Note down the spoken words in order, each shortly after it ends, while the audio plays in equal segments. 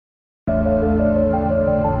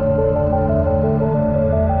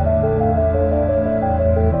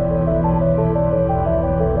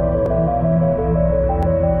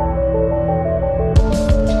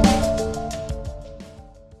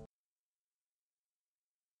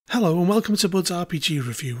Hello and welcome to Bud's RPG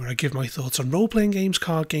Review, where I give my thoughts on role-playing games,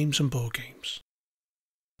 card games and board games.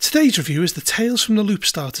 Today's review is the Tales from the Loop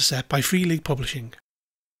starter set by Free League Publishing.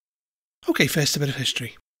 Okay, first a bit of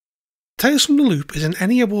history. Tales from the Loop is an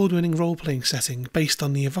Emmy award-winning role-playing setting based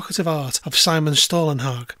on the evocative art of Simon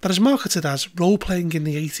Stålenhag that is marketed as role-playing in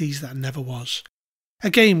the 80s that never was. A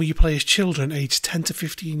game where you play as children aged 10 to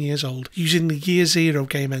 15 years old using the Year Zero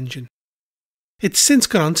game engine. It's since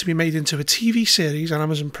gone on to be made into a TV series on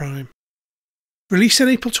Amazon Prime. Released in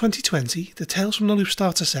April 2020, the Tales from the Loop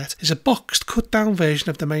starter set is a boxed, cut-down version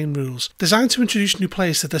of the main rules, designed to introduce new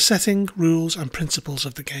players to the setting, rules and principles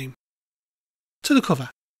of the game. To the cover.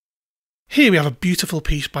 Here we have a beautiful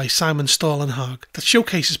piece by Simon Stålenhag that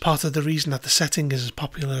showcases part of the reason that the setting is as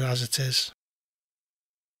popular as it is.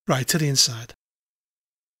 Right, to the inside.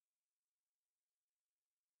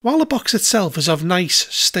 While the box itself is of nice,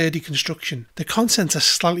 sturdy construction, the contents are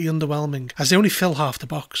slightly underwhelming as they only fill half the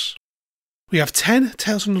box. We have 10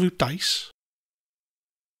 Tales from the Loop dice,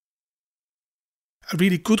 a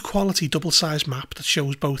really good quality double-sized map that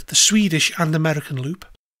shows both the Swedish and American loop,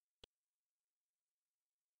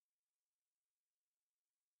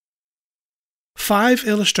 five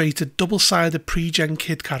illustrated double-sided pre-gen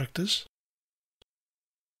kid characters,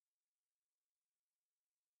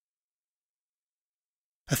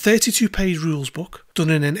 a 32-page rules book done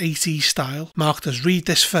in an 80s style marked as Read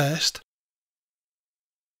This First,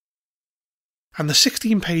 and the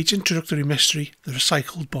 16-page introductory mystery The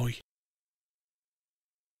Recycled Boy.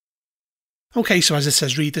 Okay, so as it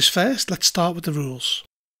says Read This First, let's start with the rules.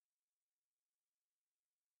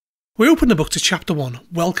 We open the book to Chapter 1,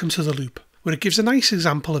 Welcome to the Loop, where it gives a nice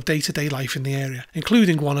example of day-to-day life in the area,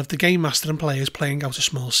 including one of the game master and players playing out a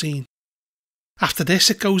small scene. After this,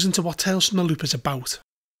 it goes into what Tales from the Loop is about.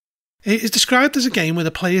 It is described as a game where the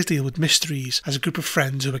players deal with mysteries as a group of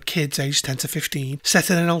friends who are kids aged 10 to 15, set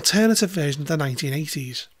in an alternative version of the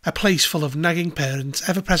 1980s, a place full of nagging parents,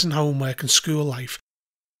 ever-present homework and school life.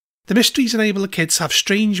 The mysteries enable the kids to have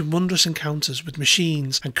strange and wondrous encounters with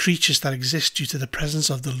machines and creatures that exist due to the presence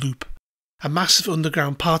of the loop, a massive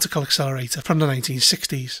underground particle accelerator from the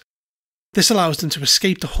 1960s. This allows them to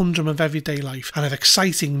escape the humdrum of everyday life and have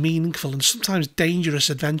exciting, meaningful and sometimes dangerous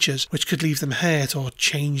adventures which could leave them hurt or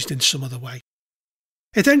changed in some other way.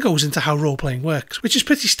 It then goes into how role-playing works, which is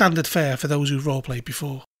pretty standard fare for those who've role-played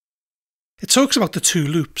before. It talks about the two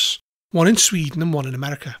loops, one in Sweden and one in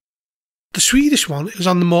America. The Swedish one is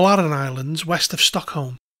on the Malaren Islands west of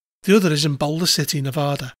Stockholm. The other is in Boulder City,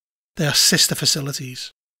 Nevada. They are sister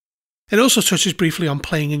facilities. It also touches briefly on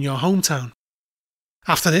playing in your hometown.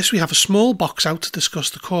 After this, we have a small box out to discuss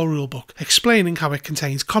the core rulebook, explaining how it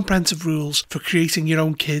contains comprehensive rules for creating your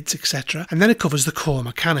own kids, etc., and then it covers the core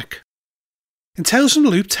mechanic. In Tales from the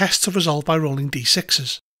Loop, tests are resolved by rolling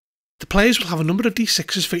d6s. The players will have a number of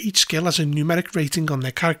d6s for each skill as a numeric rating on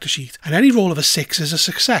their character sheet, and any roll of a 6 is a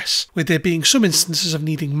success, with there being some instances of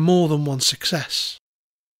needing more than one success.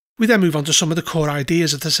 We then move on to some of the core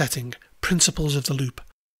ideas of the setting, principles of the loop.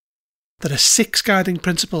 There are 6 guiding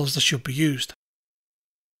principles that should be used.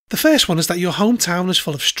 The first one is that your hometown is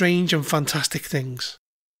full of strange and fantastic things.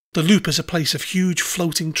 The loop is a place of huge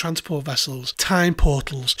floating transport vessels, time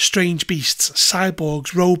portals, strange beasts,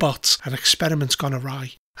 cyborgs, robots, and experiments gone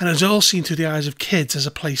awry, and is all seen through the eyes of kids as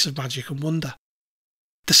a place of magic and wonder.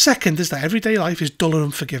 The second is that everyday life is dull and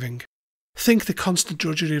unforgiving. Think the constant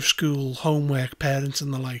drudgery of school, homework, parents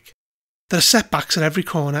and the like. There are setbacks at every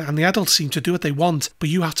corner and the adults seem to do what they want, but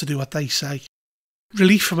you have to do what they say.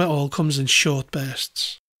 Relief from it all comes in short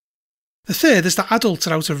bursts. The third is that adults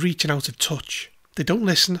are out of reach and out of touch. They don't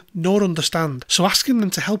listen nor understand, so asking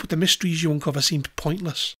them to help with the mysteries you uncover seems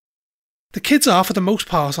pointless. The kids are for the most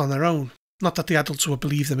part on their own, not that the adults would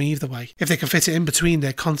believe them either way, if they can fit it in between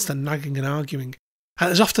their constant nagging and arguing, and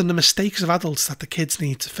it is often the mistakes of adults that the kids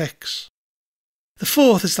need to fix. The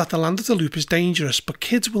fourth is that the land of the loop is dangerous, but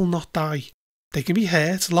kids will not die. They can be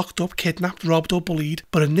hurt, locked up, kidnapped, robbed or bullied,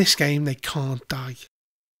 but in this game they can't die.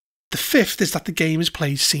 The fifth is that the game is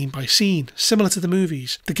played scene by scene, similar to the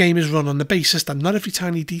movies. The game is run on the basis that not every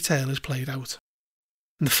tiny detail is played out.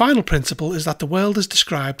 And the final principle is that the world is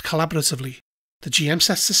described collaboratively. The GM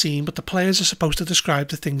sets the scene, but the players are supposed to describe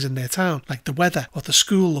the things in their town, like the weather, what the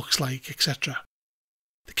school looks like, etc.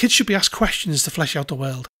 The kids should be asked questions to flesh out the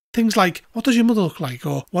world. Things like, what does your mother look like,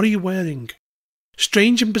 or what are you wearing?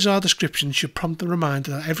 Strange and bizarre descriptions should prompt the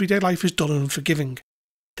reminder that everyday life is dull and unforgiving.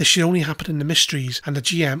 This should only happen in the mysteries, and the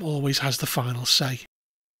GM always has the final say.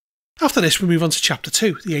 After this, we move on to Chapter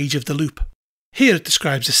 2, The Age of the Loop. Here it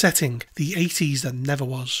describes a setting, the 80s that never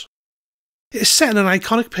was. It is set in an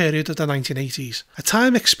iconic period of the 1980s, a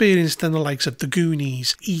time experienced in the likes of The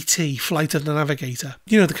Goonies, E.T., Flight of the Navigator,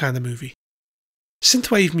 you know the kind of movie.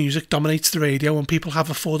 Synthwave music dominates the radio when people have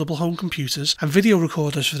affordable home computers and video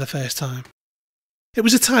recorders for the first time. It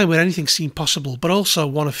was a time where anything seemed possible, but also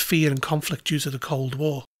one of fear and conflict due to the Cold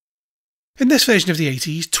War. In this version of the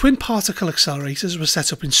 80s, twin particle accelerators were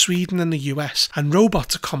set up in Sweden and the US, and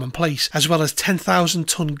robots are commonplace, as well as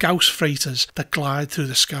 10,000-ton Gauss freighters that glide through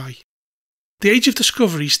the sky. The age of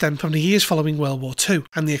discovery stemmed from the years following World War II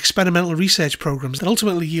and the experimental research programs that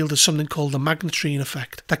ultimately yielded something called the magnetron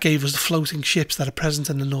effect that gave us the floating ships that are present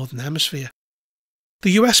in the Northern Hemisphere.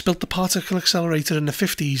 The US built the particle accelerator in the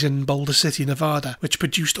 50s in Boulder City, Nevada, which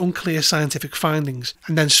produced unclear scientific findings,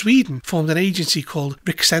 and then Sweden formed an agency called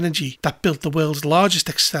Riksenergi that built the world's largest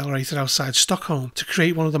accelerator outside Stockholm to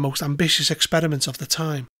create one of the most ambitious experiments of the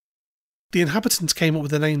time. The inhabitants came up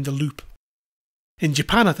with the name the Loop. In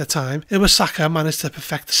Japan at the time, Iwasaka managed to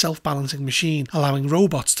perfect the self-balancing machine, allowing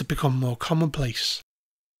robots to become more commonplace.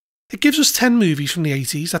 It gives us 10 movies from the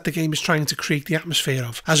 80s that the game is trying to create the atmosphere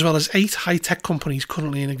of, as well as 8 high-tech companies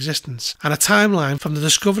currently in existence, and a timeline from the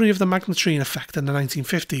discovery of the magnetron effect in the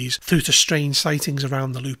 1950s through to strange sightings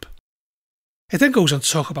around the loop. It then goes on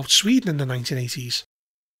to talk about Sweden in the 1980s.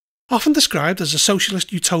 Often described as a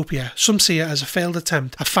socialist utopia, some see it as a failed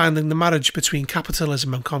attempt at finding the marriage between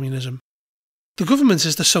capitalism and communism. The government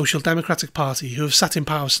is the Social Democratic Party, who have sat in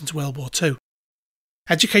power since World War II.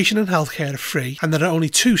 Education and healthcare are free, and there are only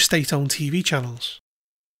 2 state-owned TV channels.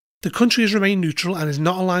 The country has remained neutral and is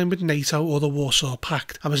not aligned with NATO or the Warsaw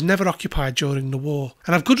Pact, and was never occupied during the war,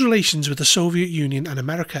 and have good relations with the Soviet Union and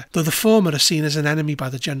America, though the former are seen as an enemy by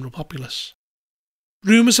the general populace.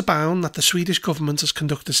 Rumours abound that the Swedish government has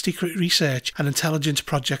conducted secret research and intelligence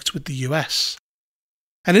projects with the US.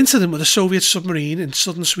 An incident with a Soviet submarine in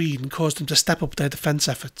southern Sweden caused them to step up their defence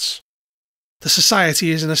efforts. The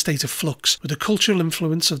society is in a state of flux, with the cultural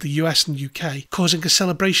influence of the US and UK causing a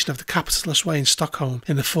celebration of the capitalist way in Stockholm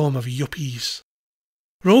in the form of yuppies.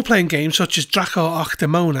 Role-playing games such as Draco och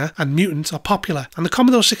Demona and Mutant are popular, and the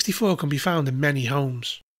Commodore 64 can be found in many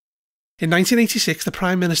homes. In 1986, the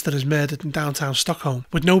Prime Minister is murdered in downtown Stockholm,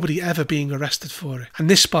 with nobody ever being arrested for it,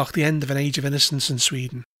 and this sparked the end of an age of innocence in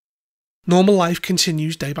Sweden. Normal life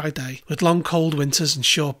continues day by day, with long cold winters and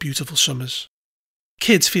short beautiful summers.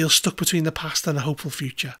 Kids feel stuck between the past and a hopeful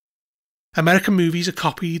future. American movies are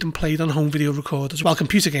copied and played on home video recorders, while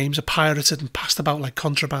computer games are pirated and passed about like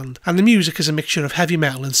contraband, and the music is a mixture of heavy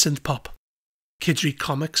metal and synth pop. Kids read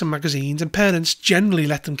comics and magazines, and parents generally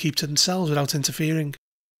let them keep to themselves without interfering.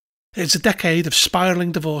 It's a decade of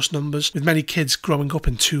spiralling divorce numbers, with many kids growing up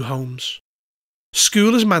in 2 homes.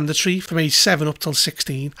 School is mandatory from age 7 up till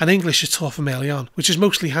 16, and English is taught from early on, which is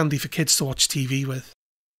mostly handy for kids to watch TV with.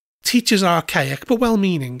 Teachers are archaic but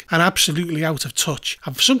well-meaning and absolutely out of touch,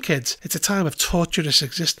 and for some kids it's a time of torturous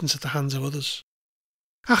existence at the hands of others.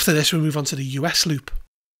 After this we move on to the US loop.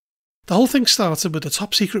 The whole thing started with a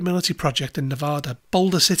top-secret military project in Nevada,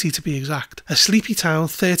 Boulder City to be exact, a sleepy town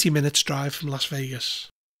 30 minutes drive from Las Vegas.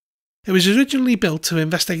 It was originally built to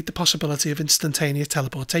investigate the possibility of instantaneous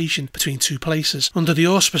teleportation between 2 places under the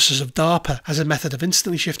auspices of DARPA as a method of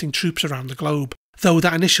instantly shifting troops around the globe, though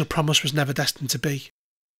that initial promise was never destined to be.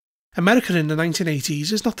 America in the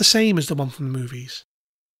 1980s is not the same as the one from the movies.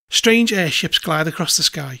 Strange airships glide across the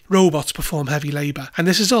sky, robots perform heavy labour, and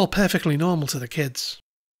this is all perfectly normal to the kids.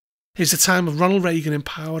 It is the time of Ronald Reagan in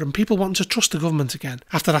power and people wanting to trust the government again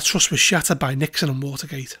after that trust was shattered by Nixon and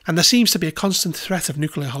Watergate, and there seems to be a constant threat of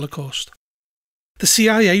nuclear holocaust. The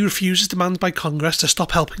CIA refuses demands by Congress to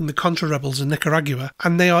stop helping the Contra rebels in Nicaragua,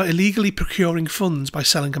 and they are illegally procuring funds by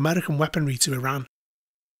selling American weaponry to Iran.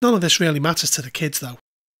 None of this really matters to the kids though.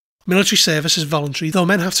 Military service is voluntary, though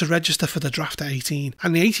men have to register for the draft at 18,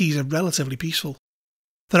 and the 80s are relatively peaceful.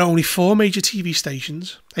 There are only 4 major TV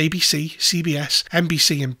stations, ABC, CBS,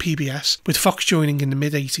 NBC and PBS, with Fox joining in the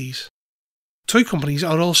mid-80s. Toy companies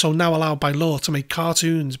are also now allowed by law to make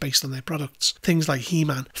cartoons based on their products, things like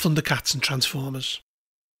He-Man, Thundercats and Transformers.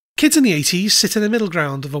 Kids in the 80s sit in the middle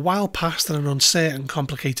ground of a wild past and an uncertain,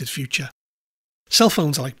 complicated future. Cell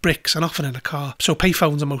phones are like bricks and often in a car, so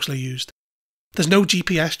payphones are mostly used. There's no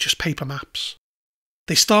GPS, just paper maps.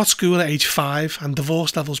 They start school at age 5 and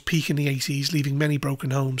divorce levels peak in the 80s, leaving many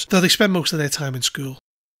broken homes, though they spend most of their time in school.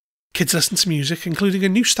 Kids listen to music, including a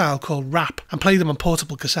new style called rap, and play them on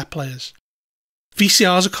portable cassette players.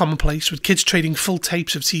 VCRs are commonplace, with kids trading full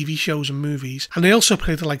tapes of TV shows and movies, and they also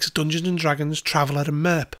play the likes of Dungeons and Dragons, Traveller and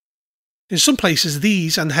MERP. In some places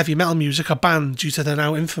these and heavy metal music are banned due to the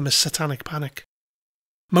now infamous Satanic Panic.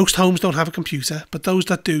 Most homes don't have a computer, but those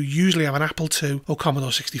that do usually have an Apple II or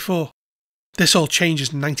Commodore 64. This all changes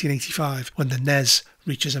in 1985 when the NES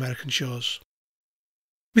reaches American shores.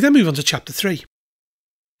 We then move on to Chapter 3.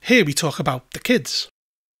 Here we talk about the kids.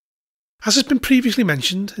 As has been previously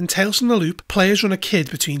mentioned, in Tales from the Loop, players run a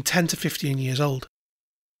kid between 10 to 15 years old.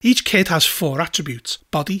 Each kid has 4 attributes: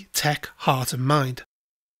 body, tech, heart and mind.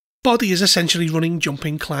 Body is essentially running,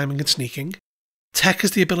 jumping, climbing and sneaking. Tech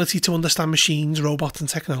is the ability to understand machines, robots and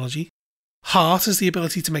technology. Heart is the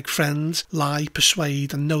ability to make friends, lie,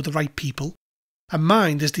 persuade and know the right people. And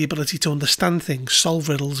mind is the ability to understand things, solve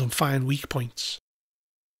riddles and find weak points.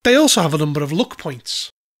 They also have a number of luck points.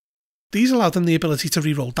 These allow them the ability to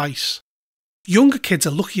reroll dice. Younger kids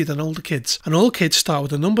are luckier than older kids, and all kids start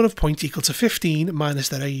with a number of points equal to 15 minus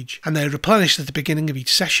their age, and they are replenished at the beginning of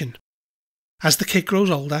each session. As the kid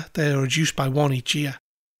grows older, they are reduced by 1 each year.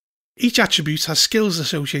 Each attribute has skills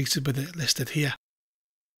associated with it listed here.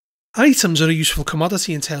 Items are a useful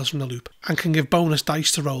commodity in Tales from the Loop, and can give bonus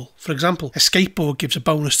dice to roll. For example, a skateboard gives a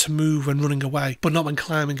bonus to move when running away, but not when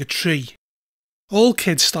climbing a tree. All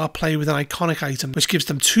kids start play with an iconic item which gives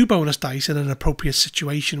them 2 bonus dice in an appropriate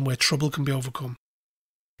situation where trouble can be overcome.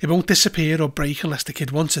 It won't disappear or break unless the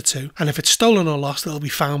kid wants it to, and if it's stolen or lost it'll be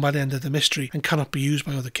found by the end of the mystery and cannot be used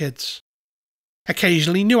by other kids.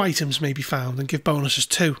 Occasionally new items may be found and give bonuses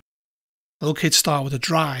too. All kids start with a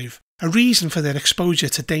drive, a reason for their exposure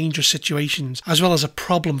to dangerous situations as well as a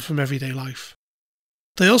problem from everyday life.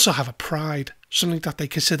 They also have a pride, something that they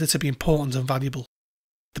consider to be important and valuable.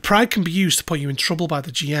 The pride can be used to put you in trouble by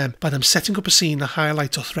the GM by them setting up a scene that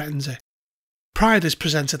highlights or threatens it. Pride is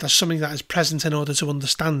presented as something that is present in order to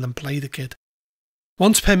understand and play the kid.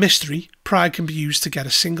 Once per mystery, pride can be used to get a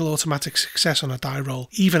single automatic success on a die roll,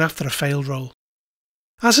 even after a failed roll.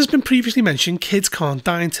 As has been previously mentioned, kids can't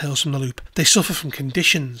die in Tales from the Loop, they suffer from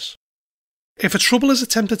conditions. If a trouble is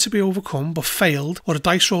attempted to be overcome but failed, or a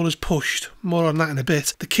dice roll is pushed, more on that in a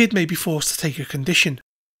bit, the kid may be forced to take a condition.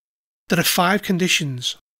 There are 5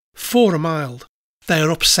 conditions. 4 are mild. They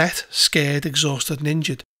are upset, scared, exhausted and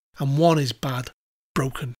injured, and 1 is bad,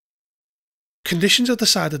 broken. Conditions are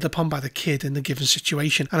decided upon by the kid in the given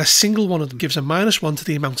situation, and a single one of them gives a -1 to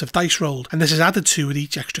the amount of dice rolled, and this is added to with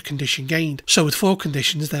each extra condition gained, so with 4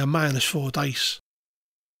 conditions they are -4 dice.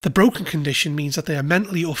 The broken condition means that they are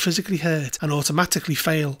mentally or physically hurt and automatically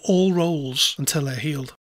fail all rolls until they're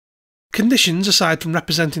healed. Conditions, aside from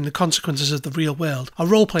representing the consequences of the real world, are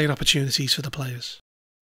role-playing opportunities for the players.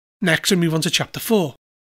 Next we move on to Chapter 4.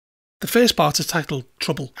 The first part is titled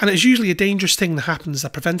Trouble, and it is usually a dangerous thing that happens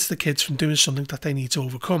that prevents the kids from doing something that they need to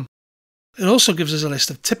overcome. It also gives us a list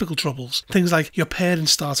of typical troubles, things like your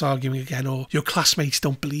parents start arguing again or your classmates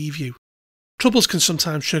don't believe you. Troubles can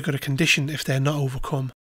sometimes trigger a condition if they are not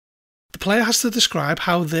overcome. The player has to describe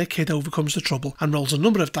how their kid overcomes the trouble and rolls a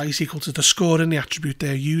number of dice equal to the score in the attribute they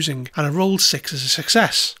are using, and a rolled 6 is a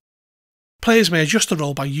success. Players may adjust the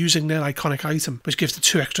roll by using their iconic item, which gives them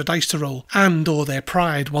 2 extra dice to roll, and or their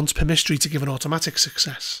pride once per mystery to give an automatic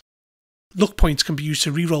success. Luck points can be used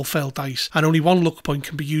to re-roll failed dice, and only 1 luck point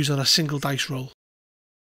can be used on a single dice roll.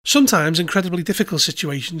 Sometimes incredibly difficult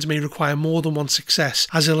situations may require more than 1 success,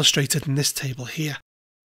 as illustrated in this table here.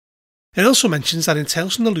 It also mentions that in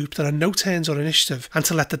Tales from the Loop there are no turns or initiative, and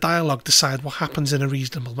to let the dialogue decide what happens in a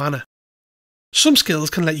reasonable manner. Some skills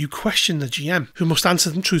can let you question the GM, who must answer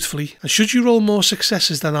them truthfully, and should you roll more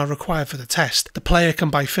successes than are required for the test, the player can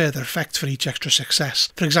buy further effects for each extra success.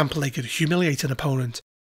 For example, they could humiliate an opponent.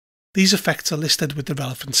 These effects are listed with the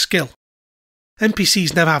relevant skill.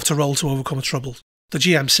 NPCs never have to roll to overcome a trouble. The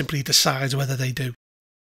GM simply decides whether they do.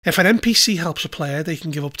 If an NPC helps a player, they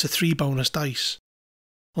can give up to 3 bonus dice.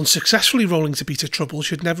 Unsuccessfully rolling to beat a trouble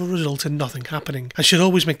should never result in nothing happening, and should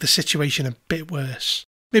always make the situation a bit worse,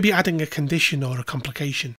 maybe adding a condition or a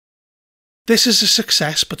complication. This is a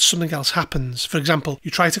success but something else happens. For example,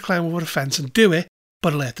 you try to climb over a fence and do it,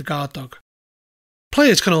 but alert the guard dog.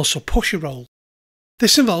 Players can also push a roll.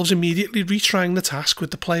 This involves immediately retrying the task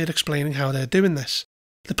with the player explaining how they're doing this.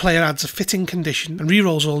 The player adds a fitting condition and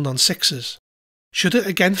re-rolls all non-6s. Should it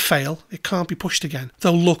again fail, it can't be pushed again,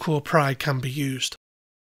 though luck or pride can be used.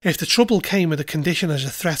 If the trouble came with a condition as a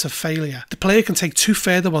threat of failure, the player can take 2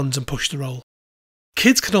 further ones and push the roll.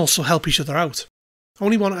 Kids can also help each other out.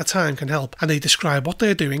 Only 1 at a time can help, and they describe what they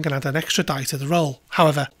are doing and add an extra die to the roll.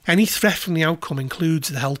 However, any threat from the outcome includes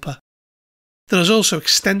the helper. There is also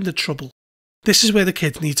extended trouble. This is where the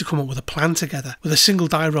kids need to come up with a plan together, with a single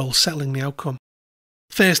die roll settling the outcome.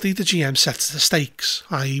 Firstly, the GM sets the stakes,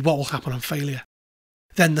 i.e. what will happen on failure.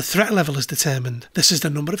 Then the threat level is determined. This is the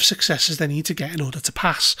number of successes they need to get in order to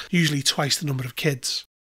pass, usually twice the number of kids.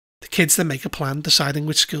 The kids then make a plan, deciding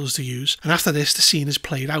which skills to use, and after this the scene is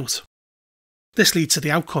played out. This leads to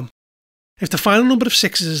the outcome. If the final number of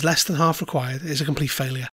 6s is less than half required, it is a complete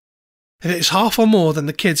failure. If it is half or more, then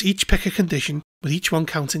the kids each pick a condition, with each one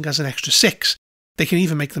counting as an extra 6. They can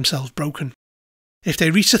even make themselves broken. If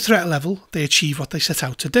they reach the threat level, they achieve what they set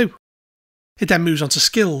out to do. It then moves on to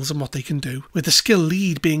skills and what they can do, with the skill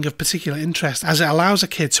lead being of particular interest as it allows a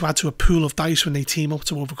kid to add to a pool of dice when they team up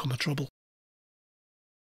to overcome a trouble.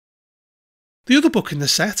 The other book in the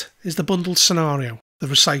set is the bundled scenario, The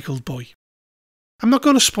Recycled Boy. I'm not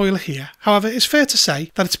going to spoil it here, however it's fair to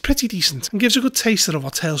say that it's pretty decent and gives a good taster of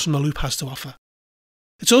what Tales from the Loop has to offer.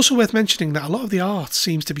 It's also worth mentioning that a lot of the art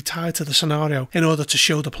seems to be tied to the scenario in order to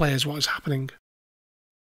show the players what is happening.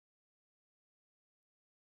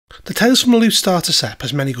 The Tales from the Loop starter set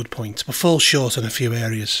has many good points, but falls short in a few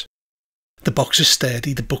areas. The box is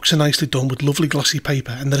sturdy, the books are nicely done with lovely glossy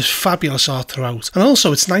paper, and there is fabulous art throughout. And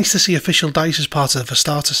also it's nice to see official dice as part of a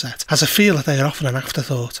starter set, as I feel that they are often an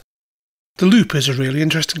afterthought. The Loop is a really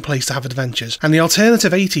interesting place to have adventures, and the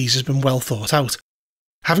alternative 80s has been well thought out.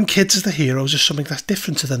 Having kids as the heroes is something that's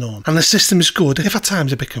different to the norm, and the system is good, if at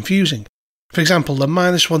times a bit confusing. For example, the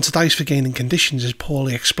 -1 to dice for gaining conditions is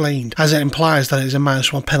poorly explained, as it implies that it is a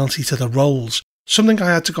 -1 penalty to the rolls, something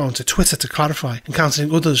I had to go onto Twitter to clarify,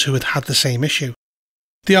 encountering others who had had the same issue.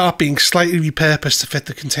 The art being slightly repurposed to fit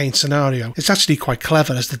the contained scenario is actually quite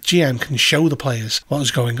clever, as the GM can show the players what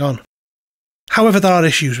is going on. However, there are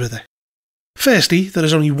issues with it. Firstly, there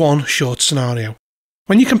is only one short scenario.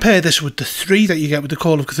 When you compare this with the 3 that you get with the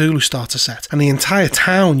Call of Cthulhu starter set, and the entire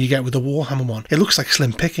town you get with the Warhammer one, it looks like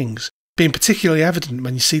slim pickings, being particularly evident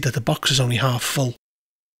when you see that the box is only half full.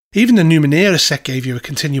 Even the Numenera set gave you a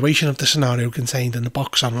continuation of the scenario contained in the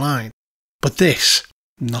box online, but this,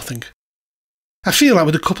 nothing. I feel like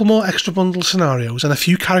with a couple more extra bundled scenarios and a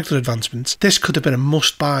few character advancements, this could have been a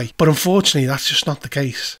must-buy, but unfortunately that's just not the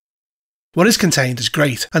case. What is contained is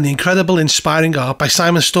great, and the incredible inspiring art by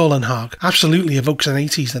Simon Stollenhag absolutely evokes an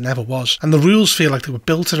 80s that never was, and the rules feel like they were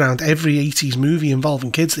built around every 80s movie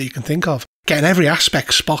involving kids that you can think of, getting every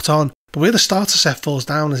aspect spot on, but where the starter set falls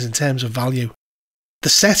down is in terms of value. The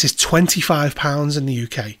set is £25 in the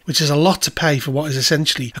UK, which is a lot to pay for what is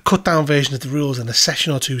essentially a cut down version of the rules in a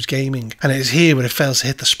session or two's gaming, and it is here where it fails to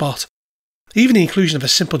hit the spot. Even the inclusion of a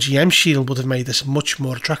simple GM shield would have made this a much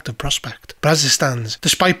more attractive prospect, but as it stands,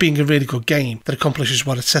 despite being a really good game that accomplishes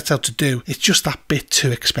what it sets out to do, it's just that bit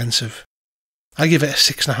too expensive. I give it a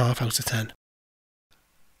 6.5 out of 10.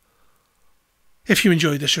 If you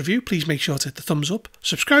enjoyed this review, please make sure to hit the thumbs up,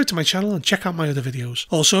 subscribe to my channel and check out my other videos.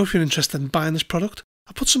 Also, if you're interested in buying this product,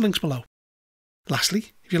 I'll put some links below.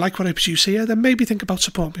 Lastly, if you like what I produce here, then maybe think about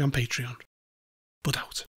supporting me on Patreon. Bud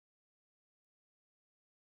out.